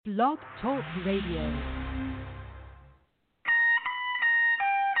Blog Talk Radio.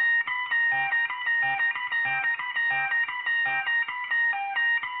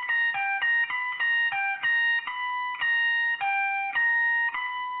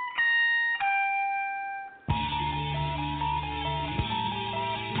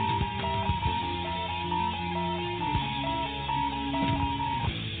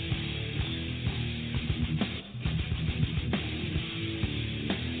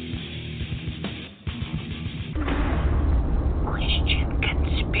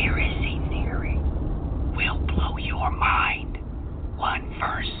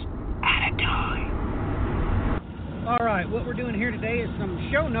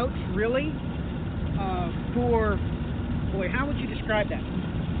 Show notes, really, for, boy, how would you describe that?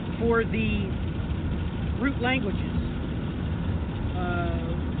 For the root languages.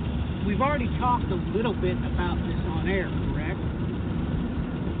 We've already talked a little bit about this on air, correct?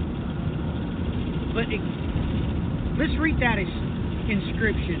 But let's read that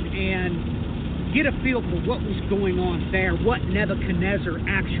inscription and get a feel for what was going on there, what Nebuchadnezzar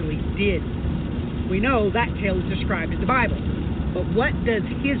actually did. We know that tale is described in the Bible. But what does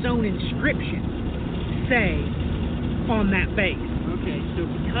his own inscription say on that base? Okay, so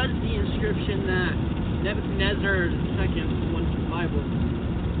because the inscription that Nebuchadnezzar II, the one from the Bible,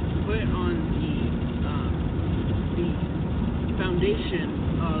 put on the foundation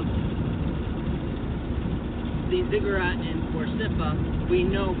of the ziggurat in Borsippa, we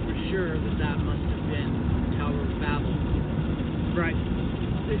know for sure that must have been the Tower of Babel. Right.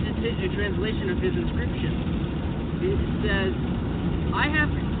 This is a translation of his inscription. It says, I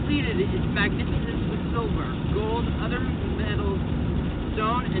have completed its magnificence with silver, gold, other metals,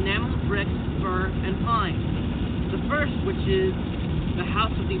 stone, enamel, bricks, fir, and pine. The first, which is the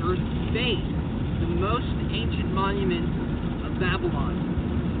house of the earth's base, the most ancient monument of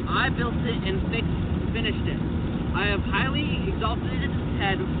Babylon. I built it and finished it. I have highly exalted its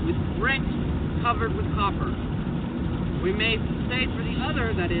head with bricks covered with copper. We may say for the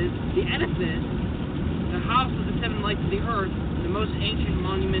other, that is, the edifice, the house of the seven lights of the earth, the most ancient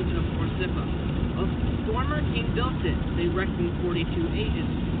monument of Borsippa. A former king built it, they reckon 42 ages.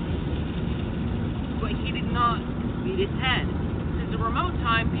 But he did not meet its head. Since a remote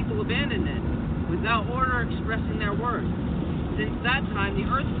time, people abandoned it, without order expressing their words. Since that time, the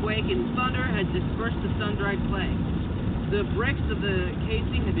earthquake and thunder had dispersed the sun-dried clay. The bricks of the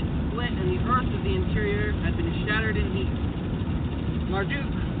casing had been split, and the earth of the interior had been shattered in heaps. Marduk,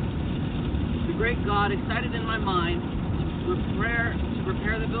 the great god, excited in my mind, to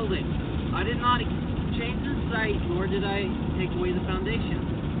prepare the building. I did not change the site, nor did I take away the foundation.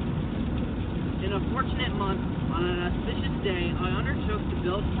 In a fortunate month, on an auspicious day, I undertook to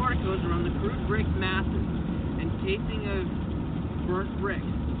build porticos around the crude brick masses and casing of burnt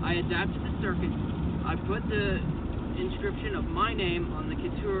bricks. I adapted the circuit. I put the inscription of my name on the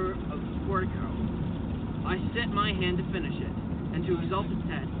couture of the portico. I set my hand to finish it, and to exalt its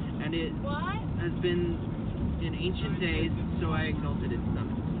head, and it has been in ancient days, so I exalted its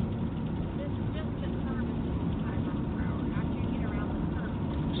summit.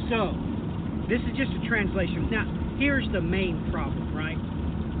 So, this is just a translation. Now, here's the main problem, right?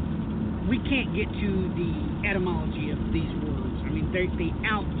 We can't get to the etymology of these words. I mean,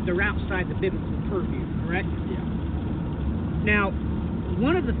 they're outside the biblical purview, correct? Yeah. Now,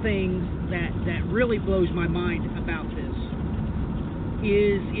 one of the things that really blows my mind about this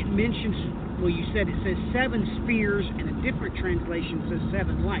is it mentions, well, you said it says 7 spheres, and a different translation says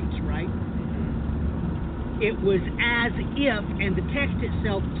 7 lights, right? It was as if, and the text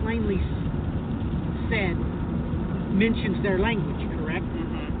itself plainly mentions their language, correct?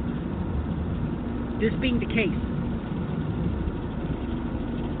 Mm-hmm. This being the case,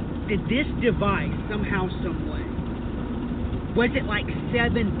 did this device somehow, some way, was it like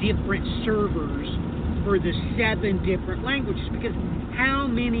 7 different servers for the 7 different languages? Because how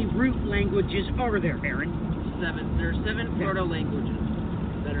many root languages are there, Aaron? 7. There are 7 proto-languages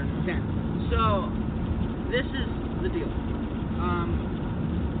that are known. So, this is the deal.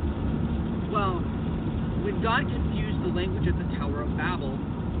 Well, when God confused the language at the Tower of Babel,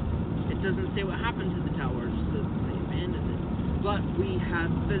 it doesn't say what happened to the tower, it just says they abandoned it. But we have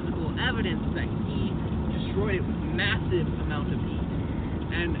physical evidence that he destroyed it with massive amount of heat.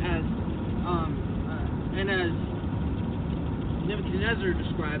 And as Nebuchadnezzar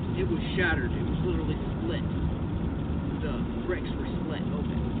describes, it was shattered. It was literally split. The bricks were split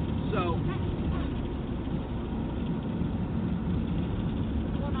open. So,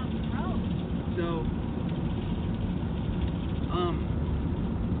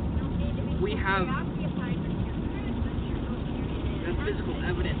 we have the physical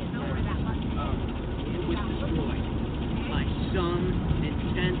evidence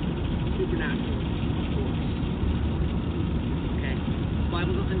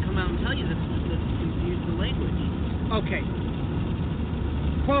Okay.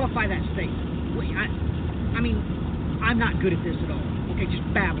 Qualify that statement. Wait, I mean, I'm not good at this at all. Okay, just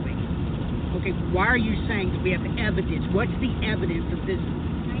babbling. Okay, why are you saying that we have evidence? What's the evidence of this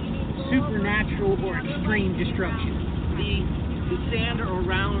supernatural or extreme destruction? The sand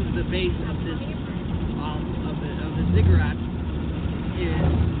around the base of this of the ziggurat is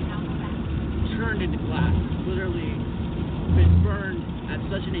turned into glass. It's literally been burned at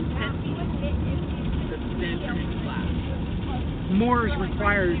such an intensity that the sand turned into glass. More is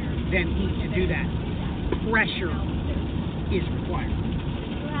required than heat to do that. Pressure is required.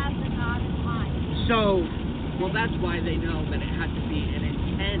 So, well, that's why they know that it had to be an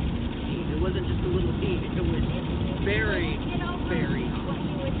intense heat. It wasn't just a little heat. It was very, very hot.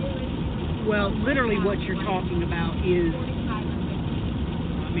 Well, literally what you're talking about is,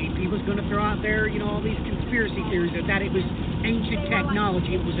 I mean, people's going to throw out there, you know, all these conspiracy theories that it was ancient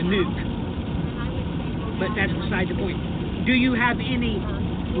technology, it was a nuke. But that's beside the point. Do you have any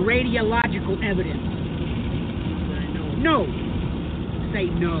radiological evidence? No. Say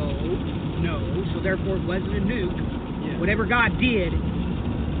no. No. So therefore it wasn't a nuke. Yeah. Whatever God did,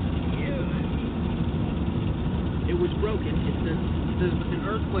 it was broken. There was an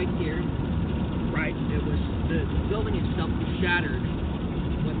earthquake here. Right. It was the building itself was shattered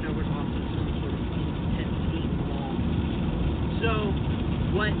when there was also some sort of intense heat involved. So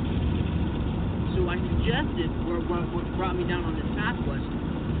I suggested, what brought me down on this path was,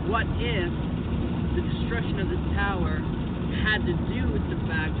 what if the destruction of this tower had to do with the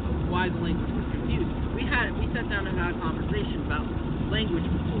fact of why the language was confused? We sat down and had a conversation about language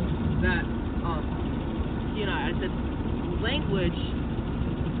before. That I said language,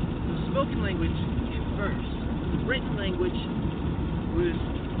 the spoken language came first. The written language was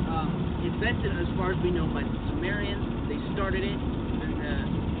invented, as far as we know, by the Sumerians. They started it.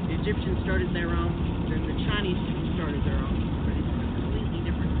 The Egyptians started their own, then the Chinese started their own. But it's a completely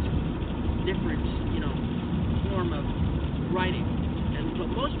different, form of writing.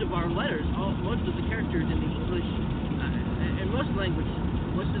 But most of our letters, most of the characters in the English, and most languages,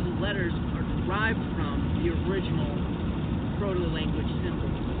 most of the letters are derived from the original proto-language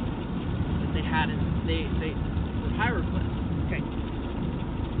symbols that they had, they were hieroglyphs. Okay.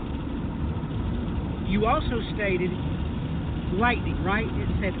 You also stated lightning, right? It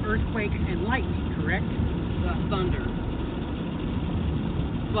said earthquake and lightning, correct? Thunder.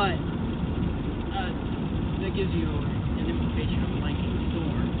 But that gives you an implication of lightning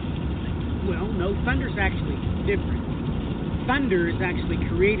storm. Well, no, thunder's actually different. Thunder is actually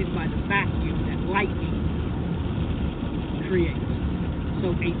created by the vacuum that lightning creates.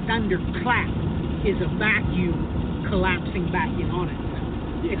 So a thunderclap is a vacuum collapsing back in on itself.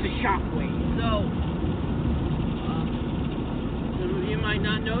 Yeah. It's a shock wave. So, some of you might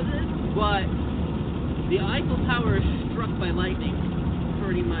not know this, but the Eiffel Tower is struck by lightning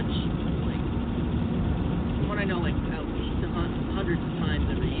pretty much, from what I know, at least hundreds of times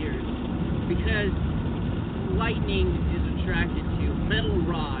every year. Because lightning is attracted to metal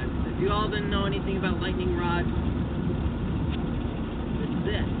rods. If you all didn't know anything about lightning rods, it's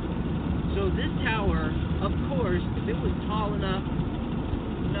this. So this tower, of course, if it was tall enough,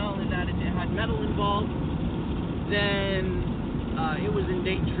 not only that it had metal involved, then it was in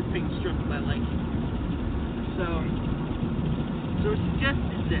danger of being struck by lightning. So it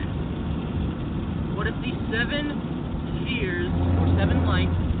suggested this. What if these 7 spheres, or 7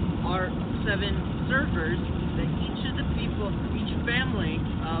 lights, are 7 servers that each of the people, each family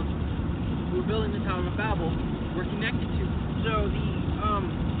of who were building the Tower of Babel were connected to? So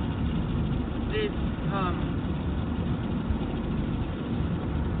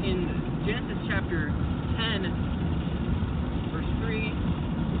in Genesis chapter 10, verse 3,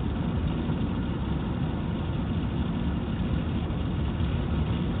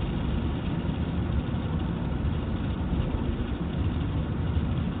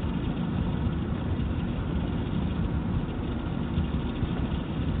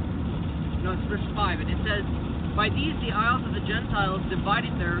 it's verse 5, and it says, "By these the isles of the Gentiles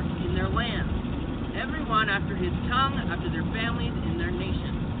divided in their lands, everyone after his tongue, after their families, in their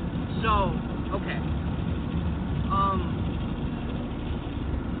nation." So, okay.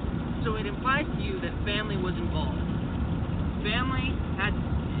 So it implies to you that family was involved. Family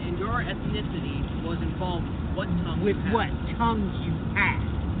and your ethnicity was involved with what tongue with you had. what tongue you had.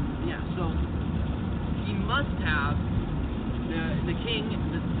 Yeah, so he must have, the king,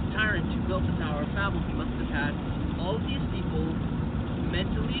 the tyrant who built the Tower of Babel, he must have had all of these people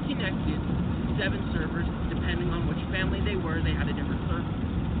mentally connected, 7 servers, depending on which family they were, they had a different server.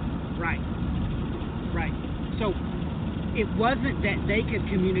 Right. So it wasn't that they could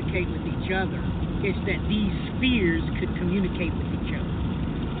communicate with each other. is that these spheres could communicate with each other.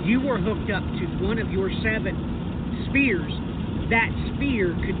 You were hooked up to one of your 7 spheres. That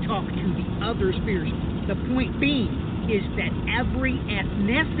sphere could talk to the other spheres. The point being is that every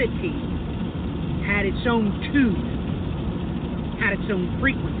ethnicity had its own tune, had its own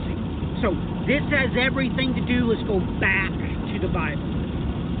frequency. So this has everything to do, let's go back to the Bible.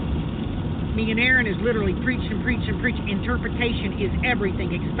 Me and Aaron is literally preach and preach and preach. Interpretation is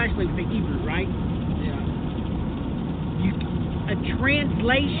everything, especially with the Hebrew, right? Yeah. A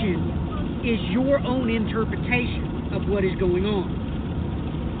translation is your own interpretation of what is going on.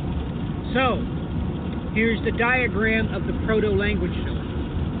 So, here's the diagram of the proto-languages.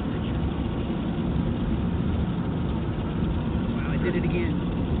 Wow, I did it again.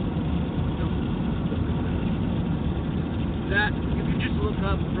 That, you can just look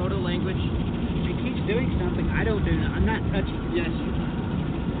up proto-language. It keeps doing something. I don't do that. I'm not touching it. Yes, you can.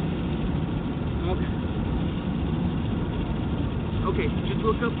 Okay, just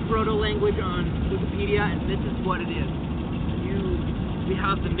look up proto-language on Wikipedia, and this is what it is. We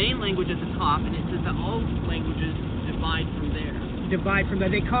have the main language at the top, and it says that all languages divide from there. Divide from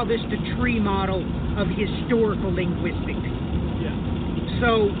there. They call this the tree model of historical linguistics. Yeah.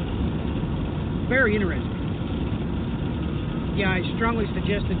 So, very interesting. Yeah, I strongly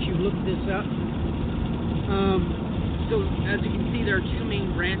suggest that you look this up. So, as you can see, there are 2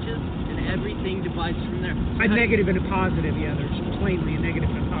 main branches, and everything divides from there. So A negative and a positive, yeah, there's plainly a negative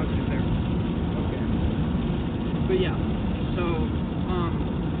and a positive there. Okay. But yeah, so,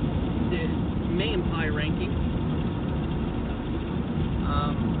 it may imply ranking.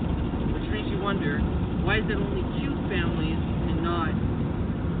 Which makes you wonder, why is it only 2 families and not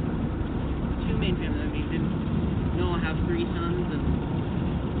 2 main families? I mean, didn't Noah have 3 sons? And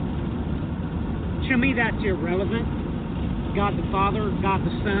To me, that's irrelevant. God the Father, God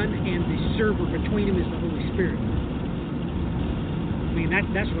the Son, and the server between them is the Holy Spirit. I mean,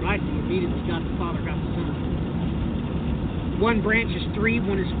 that's what I see immediately. God the Father, God the Son. One branch is 3,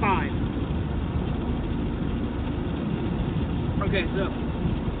 one is 5. Okay, so,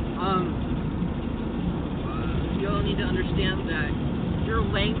 you'll need to understand that your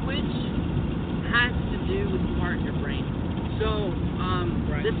language has to do with the part in your brain. So,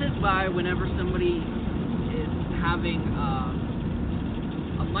 Right. This is why whenever somebody is having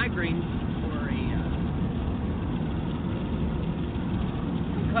a migraine or a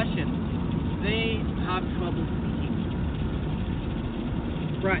concussion, they have trouble speaking.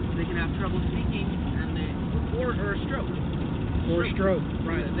 Right. They can have trouble speaking, and or a stroke. Or stroke.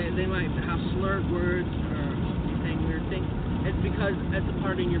 Right. They might have slurred words or saying weird things. It's because it's a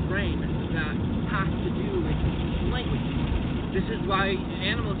part in your brain that has to do with language. This is why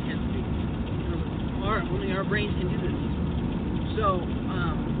animals can speak. Only our brains can do this. So,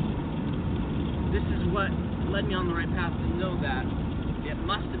 this is what led me on the right path to know that it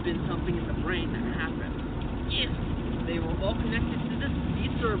must have been something in the brain that happened. If they were all connected to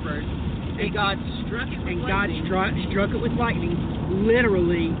these servers, and God struck it with lightning. And God struck it with lightning.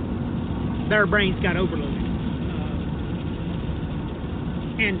 Literally, their brains got overloaded.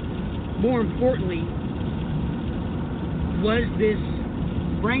 And more importantly, was this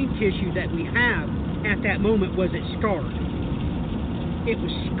brain tissue that we have at that moment, was it scarred? It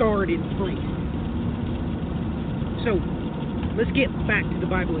was scarred in place. So, let's get back to the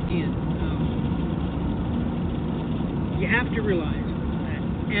Bible again. You have to realize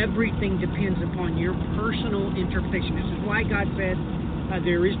that everything depends upon your personal interpretation. This is why God said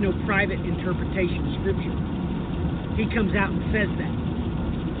there is no private interpretation of Scripture. He comes out and says that.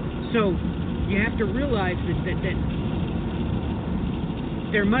 So, you have to realize that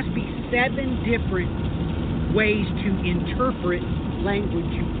there must be 7 different ways to interpret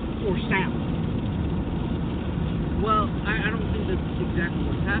language or sound. Well, I don't think that's exactly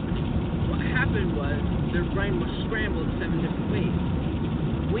what's happening. What happened was their brain was scrambled 7 different ways.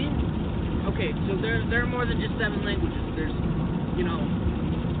 So there are more than just 7 languages. There's,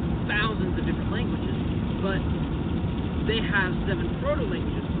 thousands of different languages, but they have 7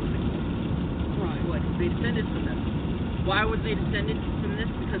 proto-languages. Right. Like, they descended from them. Why was they descended from this?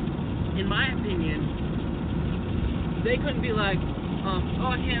 Because, in my opinion, they couldn't be like,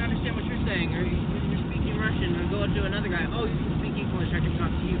 I can't understand what you're saying, or you're speaking Russian, and go to another guy, you can speak English, I can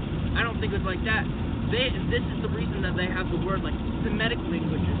talk to you. I don't think it's like that. This is the reason that they have the word like Semitic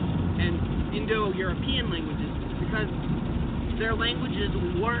languages and Indo-European languages, because their languages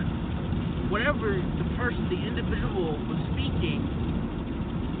weren't, whatever the individual was speaking,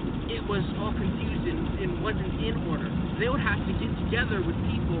 it was all confused and wasn't in order. They would have to get together with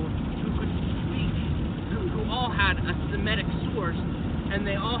people who could speak, who all had a Semitic source, and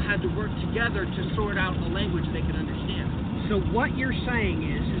they all had to work together to sort out a language they could understand. So what you're saying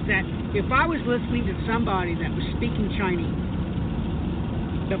is that if I was listening to somebody that was speaking Chinese,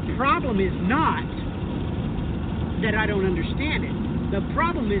 the problem is not that I don't understand it. The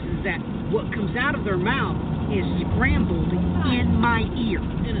problem is that what comes out of their mouth is scrambled in my ear.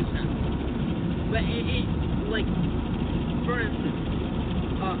 In a sense. But like, for instance,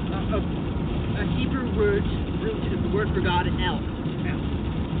 a Hebrew word is the word for God, El.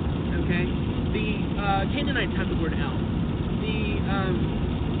 Okay? The Canaanites had the word El. The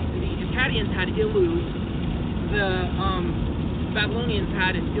Akkadians had Ilu. The Babylonians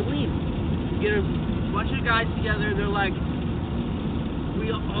had Elim. You get a bunch of guys together, they're like, we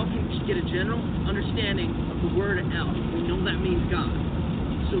all can get a general understanding of the word El. We know that means God.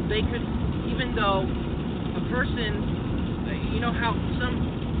 So they could, even though a person, you know how some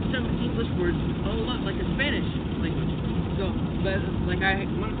English words are a lot like a Spanish language. So, but like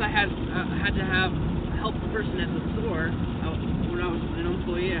once I had to have help the person at the store when I was an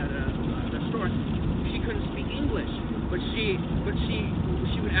employee at the store. She couldn't speak English, but she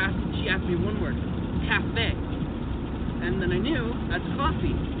asked me one word, cafe. And then I knew that's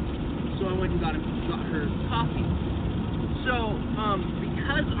coffee. So I went and got her coffee. So,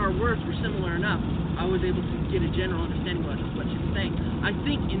 because our words were similar enough, I was able to get a general understanding of what she was saying. I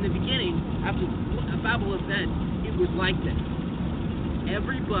think in the beginning, after a Babel event, it was like this.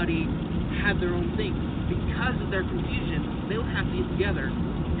 Everybody had their own thing. Because of their confusion, they would have to get together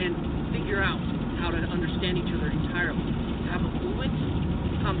and figure out how to understand each other entirely. To have a fluent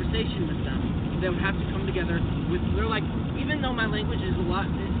conversation with them, they would have to come together with, they're like, even though my language is a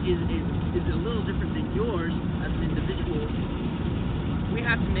little different than yours as an individual, we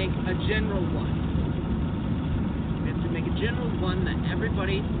have to make a general one. We have to make a general one that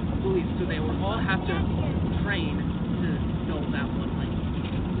everybody believes, so they will all have to train to know that one language.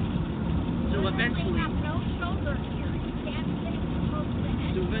 So eventually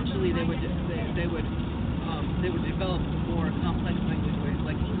they would develop more complex language ways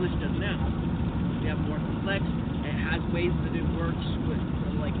like English does now. We have more complex. It has ways that it works with,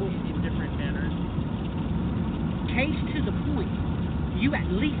 like, in different manners. Case to the point, you at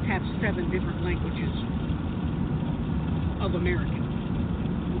least have 7 different languages of American.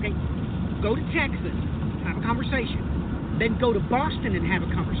 Okay? Go to Texas, have a conversation. Then go to Boston and have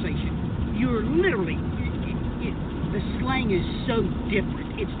a conversation. You're literally, the slang is so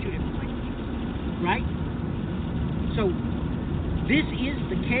different. It's 2 different languages. Right? So, this is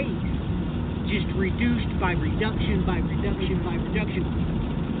the case. Just reduced by reduction, by reduction, by reduction.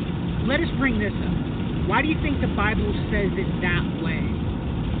 Let us bring this up. Why do you think the Bible says it that way?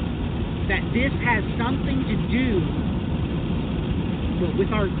 That this has something to do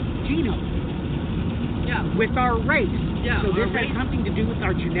with our genome. Yeah. With our race. Yeah. So this has something to do with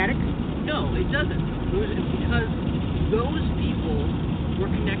our genetics? No, it doesn't. It's because those people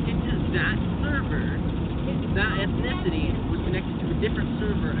were connected to that server. That ethnicity was connected to a different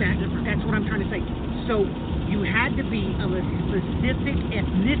server. That's what I'm trying to say. So you had to be of a specific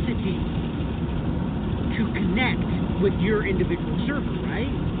ethnicity to connect with your individual server,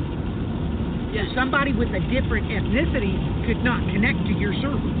 right? Yes. So somebody with a different ethnicity could not connect to your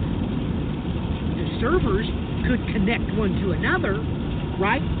server. The servers could connect one to another,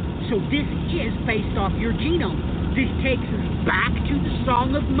 right? So this is based off your genome. This takes us back to the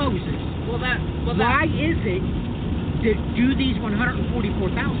Song of Moses. Why is it that do these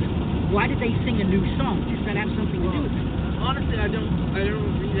 144,000? Why did they sing a new song? Does that have something to do with it? Honestly, I don't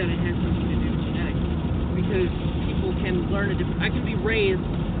agree that it has something to do with genetics, because people can learn I can be raised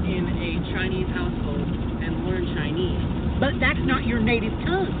in a Chinese household and learn Chinese. But that's not your native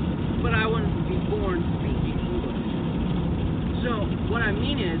tongue. But I wouldn't be born speaking English. So what I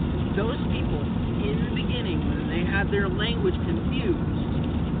mean is, those people in the beginning, when they had their language confused,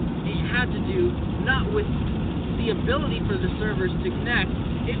 it had to do not with the ability for the servers to connect,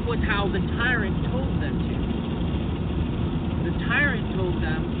 it was how the tyrant told them to. The tyrant told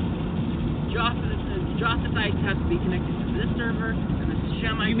them, Josephites have to be connected to this server, and the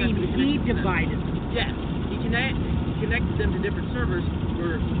Shemites have to be connected to them. You mean he divided them? Yes. He connected them to different servers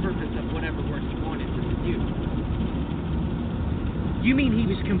for the purpose of whatever work he wanted them to do. You mean he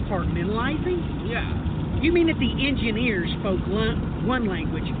was compartmentalizing? Yeah. You mean that the engineers spoke one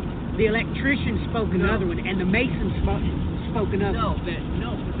language, the electricians spoke another one, and the masons spoke another? No,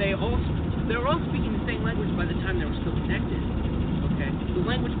 they were all speaking the same language by the time they were still connected. Okay, the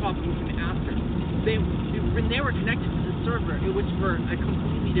language problem came after. When they were connected to the server, it was for a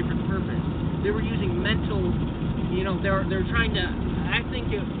completely different purpose. They were using mental, they were trying to. I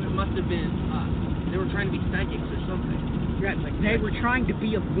think it must have been they were trying to be psychics or something. Right. They were trying to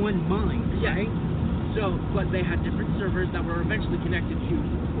be of one mind, right? So, but they had different servers that were eventually connected to,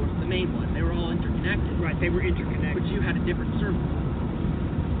 of course, the main one. They were all interconnected. Right, they were interconnected. But you had a different server.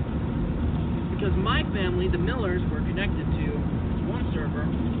 Because my family, the Millers, were connected to one server.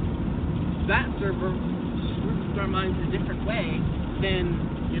 That server swooped our minds a different way than,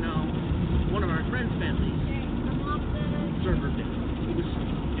 one of our friends' families server did.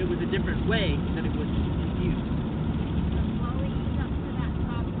 It was a different way that it was used.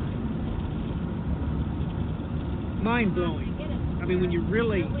 Mind blowing. I mean, when you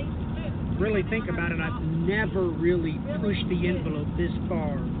really think about it, I've never really pushed the envelope this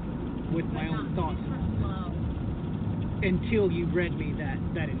far with my own thoughts until you read me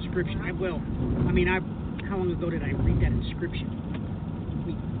that inscription. How long ago did I read that inscription?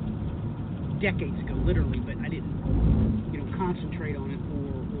 Decades ago, literally, but I didn't, concentrate on it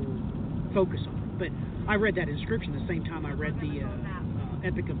or focus on it. But I read that inscription the same time I read the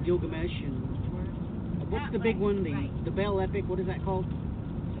Epic of Gilgamesh and what's the big one? The Bell Epic. What is that called?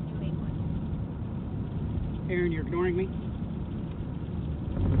 Aaron, you're ignoring me.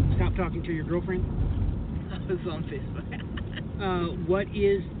 Stop talking to your girlfriend. It's on Facebook. What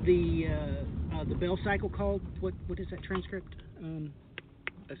is the Bell cycle called? What is that transcript?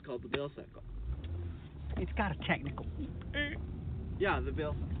 It's called the Bell cycle. It's got a technical. Yeah, the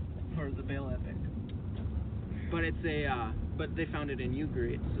Bell cycle, or the Bell epic. But it's but they found it in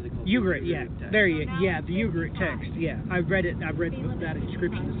Ugarit, so they call it Ugarit. Yeah, text. there you. Yeah, the Ugarit text. Yeah, I read it. I read that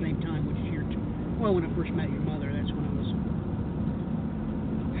inscription the same time, which is when I first met your mother. That's when I was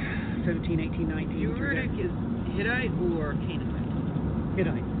 17, 18, 19. Ugaritic is Hittite or Canaanite?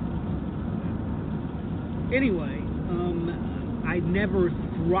 Hittite. Anyway, I never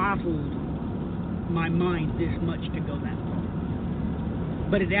throttled my mind this much to go that far.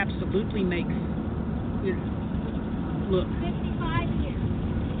 But it absolutely makes it look. 55 years.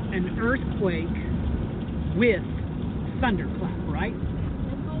 An earthquake with thunderclap, right?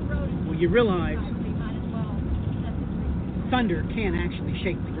 Well, you realize thunder can actually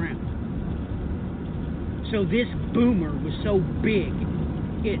shake the ground. So this boomer was so big,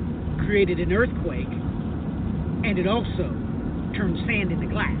 it created an earthquake, and it also turned sand into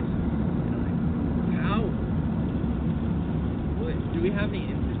glass. How? Do we have any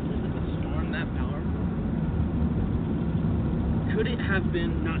instances of a storm that powerful? Could it have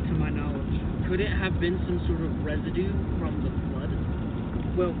been... Not to my knowledge. Could it have been some sort of residue from the flood?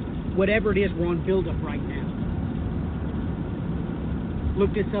 Well, whatever it is, we're on buildup right now.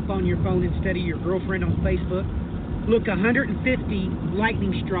 Look this up on your phone instead of your girlfriend on Facebook. Look, 150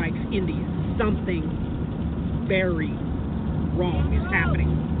 lightning strikes India. Something very wrong is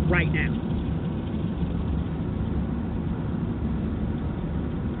happening right now.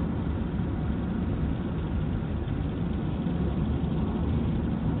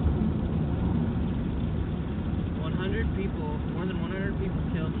 More than 100 people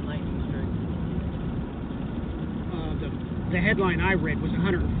killed in lightning strikes. The headline I read was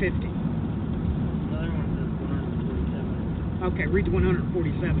 150. Another one says 147. Okay, read the 147.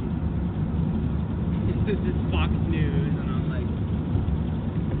 This is Fox News, and I'm like,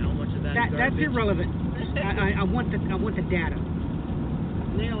 how much of that is That's garbage? irrelevant. I want the data.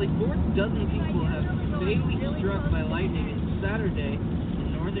 Nearly 4 dozen people have fatally struck by lightning on Saturday in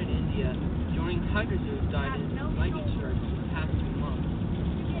northern India, joining hundreds who have died in lightning strikes in the past 2 months.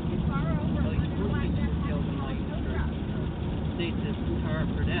 At least 4 people were killed in lightning strikes in states of Uttar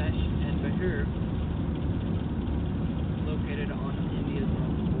Pradesh and Bihar, located on India's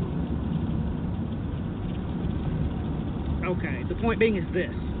northern border. Okay, the point being is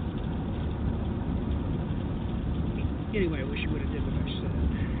this. Anyway, I wish you would have did what I said.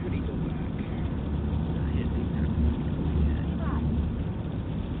 How do you go back?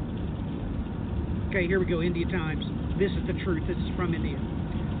 Okay, here we go, India Times. This is the truth. This is from India.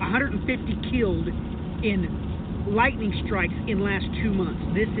 150 killed in lightning strikes in last 2 months.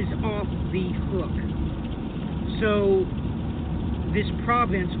 This is off the hook. So, this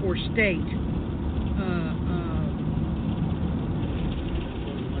province or state,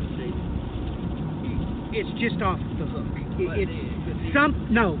 it's just off the hook.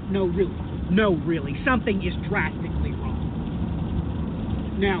 No, really. Something is drastically wrong.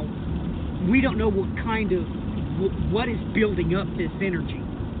 Now, we don't know what is building up this energy,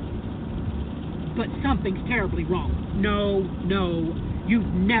 but something's terribly wrong. No, you've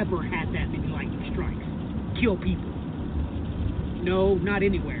never had that many lightning strikes. Kill people. No, not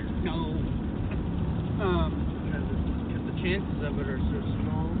anywhere. No. Because the chances of it are so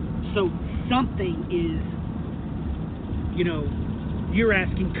small. So something is, you're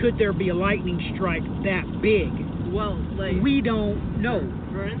asking, could there be a lightning strike that big Well, like... We don't know.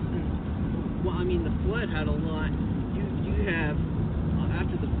 For instance, well, I mean, the flood had a lot... You have...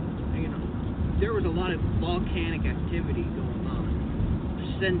 after the... You know, there was a lot of volcanic activity going on.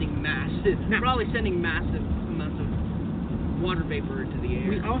 Sending massive... probably sending massive amounts of water vapor into the air.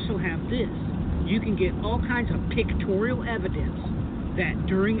 We also have this. You can get all kinds of pictorial evidence that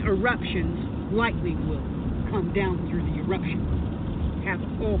during eruptions, lightning will come down through the eruption. Have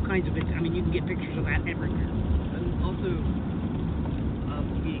all kinds of it. I mean, you can get pictures of that everywhere. And also,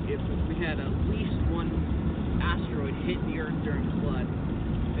 if we had at least one asteroid hit the Earth during the flood,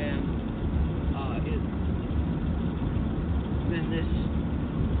 then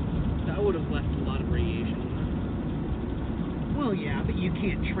that would have left a lot of radiation. Well, yeah, but you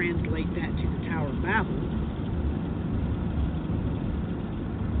can't translate that to the Tower of Babel.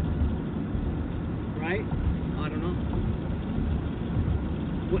 Right? I don't know.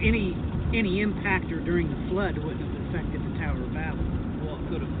 Well, any impactor during the flood wouldn't have affected the Tower of Babel. Well, it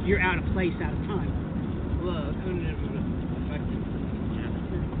could have. You're out of place, out of time. Well, it couldn't have affected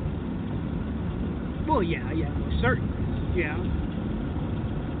Jennifer. Well, yeah, most certainly.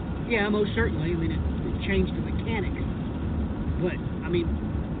 Yeah, most certainly. I mean, it changed the mechanics. But, I mean,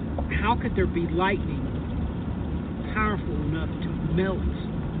 how could there be lightning powerful enough to melt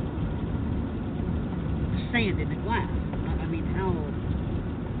sand into glass? I mean, how...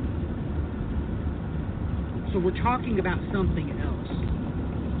 So we're talking about something else.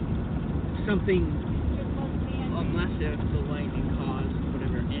 Something... Unless if the lightning caused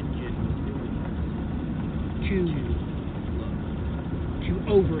whatever engine was doing to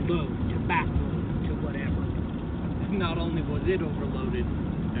overload, to backload, to whatever. Not only was it overloaded,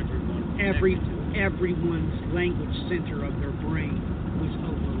 everyone's language center of their brain was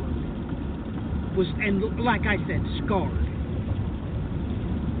overloaded. And like I said, scarred.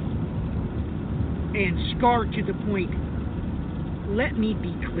 And scarred to the point, let me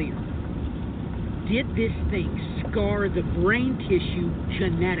be clear. Did this thing scar the brain tissue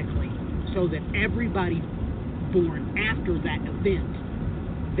genetically so that everybody born after that event,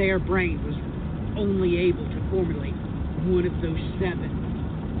 their brain was only able to formulate one of those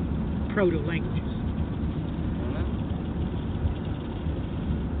 7 proto-languages?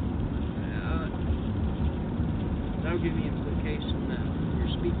 That would give the implication that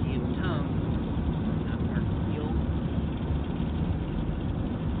you're speaking in tongues, that part healed.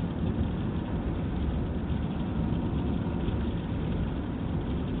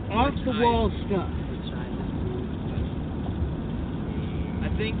 Off the wall stuff. I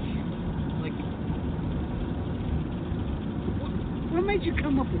think, like... What made you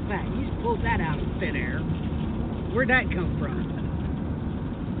come up with that? You just pulled that out of thin air. Where'd that come from?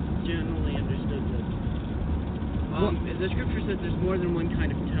 Generally understood that... the scripture says there's more than one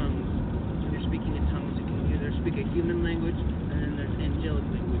kind of tongue. When you're speaking in tongues, you can either speak a human language, and then there's angelic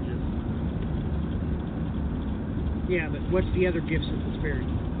languages. Yeah, but what's the other gifts of the Spirit?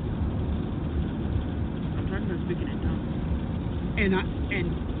 I'm talking about speaking in tongues.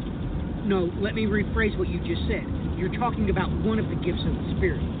 No, let me rephrase what you just said. You're talking about one of the gifts of the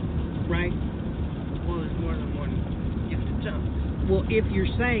Spirit, right? Well, there's more than one gift of tongues. Well, if you're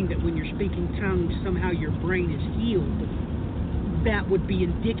saying that when you're speaking tongues, somehow your brain is healed, that would be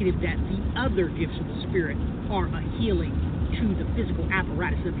indicative that the other gifts of the Spirit are a healing to the physical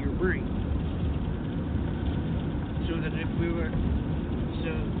apparatus of your brain. So that if we were...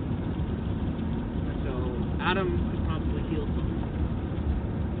 So Adam could probably heal something.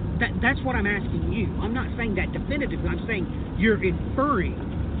 That's what I'm asking you. I'm not saying that definitively. I'm saying you're inferring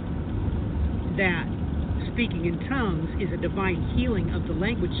that speaking in tongues is a divine healing of the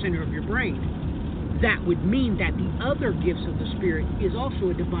language center of your brain. That would mean that the other gifts of the Spirit is also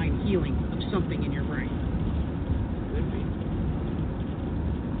a divine healing of something in your brain. Could be.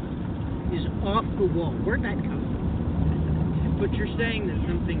 Is off the wall. Where'd that come from? But you're saying that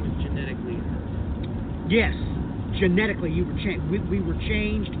something was genetically hurt. Yes. Genetically, you were changed. We were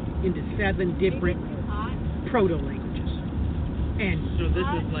changed into 7 different proto-languages. And so this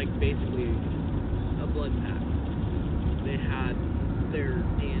is like basically a blood pact. They had their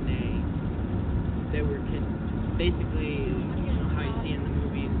DNA. They were basically, you know how you see in the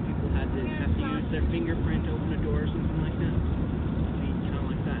movies, people have to use their fingerprint to open a door or something like that. I mean, kind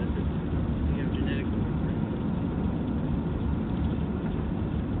of like that. You have genetic fingerprints.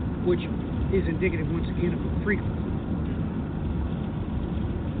 which is indicative once again of a frequency,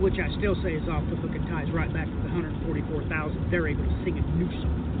 which I still say is off the hook and ties right back to the 144,000. They're able to sing a new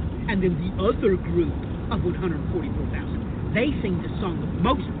song. And then the other group of 144,000, they sing the song of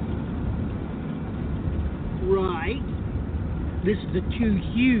Moses. Right? This is the 2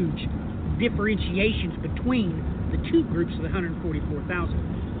 huge differentiations between the two groups of the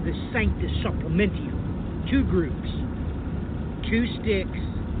 144,000. The Sanctus Supplementium. 2 groups. 2 sticks,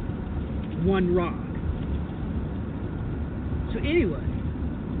 1 rod. So anyway,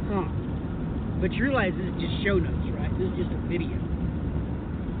 but you realize this is just show notes, right? This is just a video.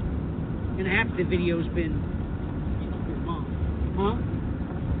 And half the video's been, your mom. Well,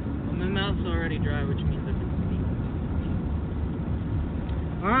 my mouth's already dry, which means I've been speaking.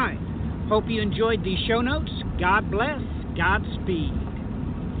 All right. Hope you enjoyed these show notes. God bless. Godspeed.